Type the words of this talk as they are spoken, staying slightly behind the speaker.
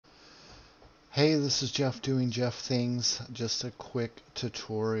Hey, this is Jeff doing Jeff Things. Just a quick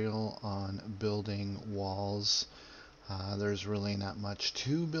tutorial on building walls. There's really not much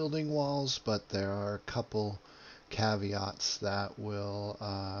to building walls, but there are a couple caveats that will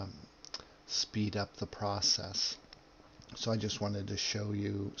speed up the process. So I just wanted to show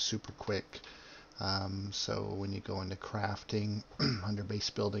you super quick. So when you go into crafting, under base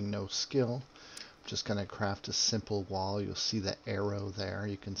building, no skill, just going to craft a simple wall. You'll see the arrow there.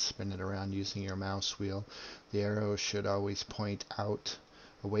 You can spin it around using your mouse wheel. The arrow should always point out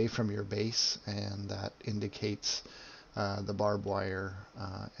away from your base, and that indicates the barbed wire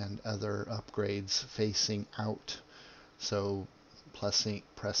and other upgrades facing out. So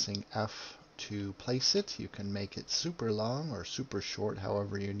pressing F to place it, you can make it super long or super short,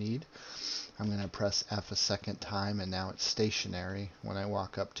 however you need. I'm going to press F a second time, and now it's stationary. When I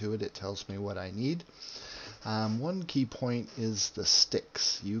walk up to it, it tells me what I need. One key point is the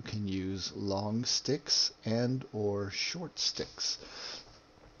sticks. You can use long sticks and or short sticks.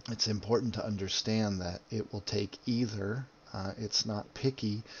 It's important to understand that it will take either. It's not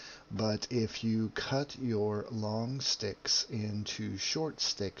picky, but if you cut your long sticks into short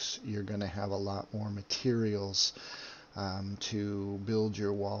sticks, you're going to have a lot more materials to build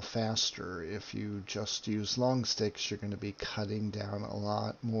your wall faster. If you just use long sticks, you're going to be cutting down a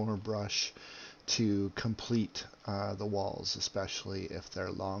lot more brush to complete the walls, especially if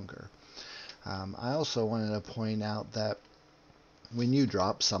they're longer. I also wanted to point out that when you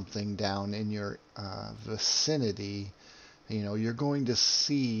drop something down in your vicinity, you're going to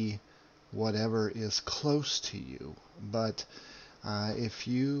see whatever is close to you, but if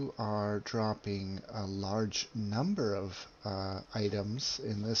you are dropping a large number of items,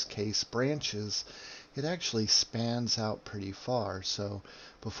 in this case branches, it actually spans out pretty far. So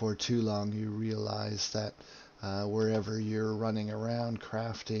before too long you realize that wherever you're running around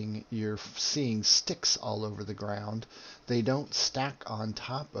crafting, you're seeing sticks all over the ground. They don't stack on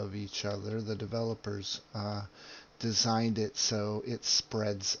top of each other. The developers designed it so it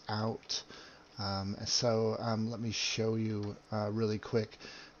spreads out. Let me show you really quick.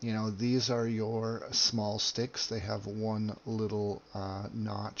 These are your small sticks. They have one little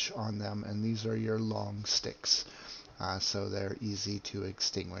notch on them, and these are your long sticks. So they're easy to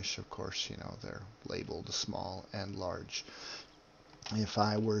extinguish. Of course, they're labeled small and large. If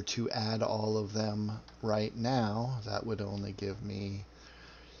I were to add all of them right now, that would only give me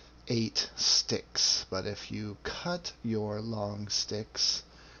 8 sticks. But if you cut your long sticks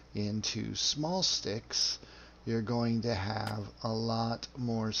into small sticks, you're going to have a lot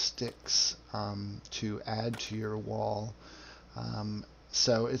more sticks to add to your wall.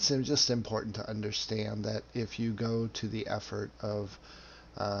 So it's just important to understand that if you go to the effort of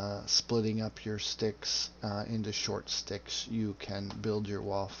splitting up your sticks into short sticks, you can build your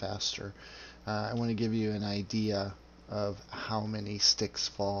wall faster. I want to give you an idea of how many sticks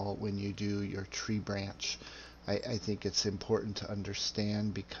fall when you do your tree branch. I think it's important to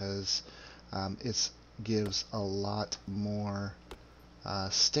understand because it gives a lot more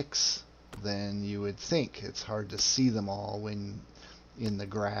sticks than you would think. It's hard to see them all when in the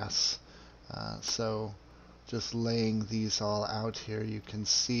grass. So just laying these all out here, you can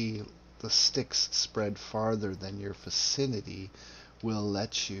see the sticks spread farther than your vicinity will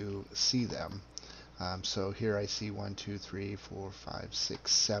let you see them. So here I see 1, 2, 3, 4, 5,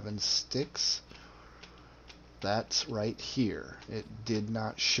 6, 7 sticks. That's right here. It did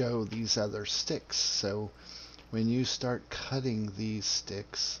not show these other sticks. So when you start cutting these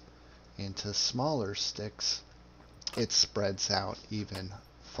sticks into smaller sticks, it spreads out even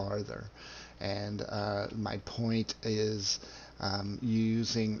farther. And my point is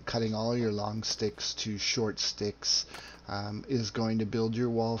cutting all your long sticks to short sticks is going to build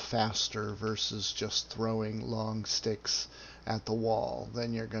your wall faster versus just throwing long sticks at the wall.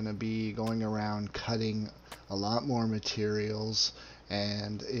 Then you're going to be going around cutting a lot more materials,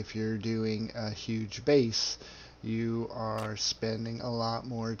 and if you're doing a huge base, you are spending a lot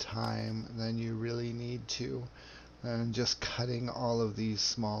more time than you really need to. And just cutting all of these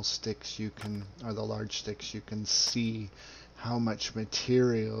small sticks, or the large sticks, you can see how much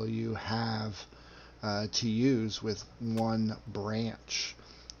material you have to use with one branch.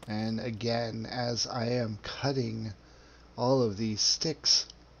 And again, as I am cutting all of these sticks,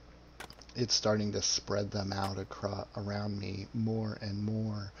 it's starting to spread them out around me more and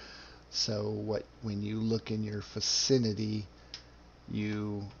more. So when you look in your vicinity,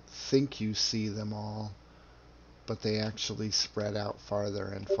 you think you see them all, but they actually spread out farther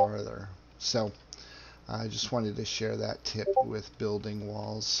and farther. So I just wanted to share that tip with building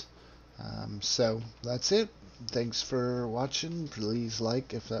walls. So that's it. thanks for watching. Please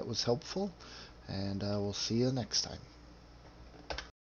like if that was helpful, and we'll see you next time.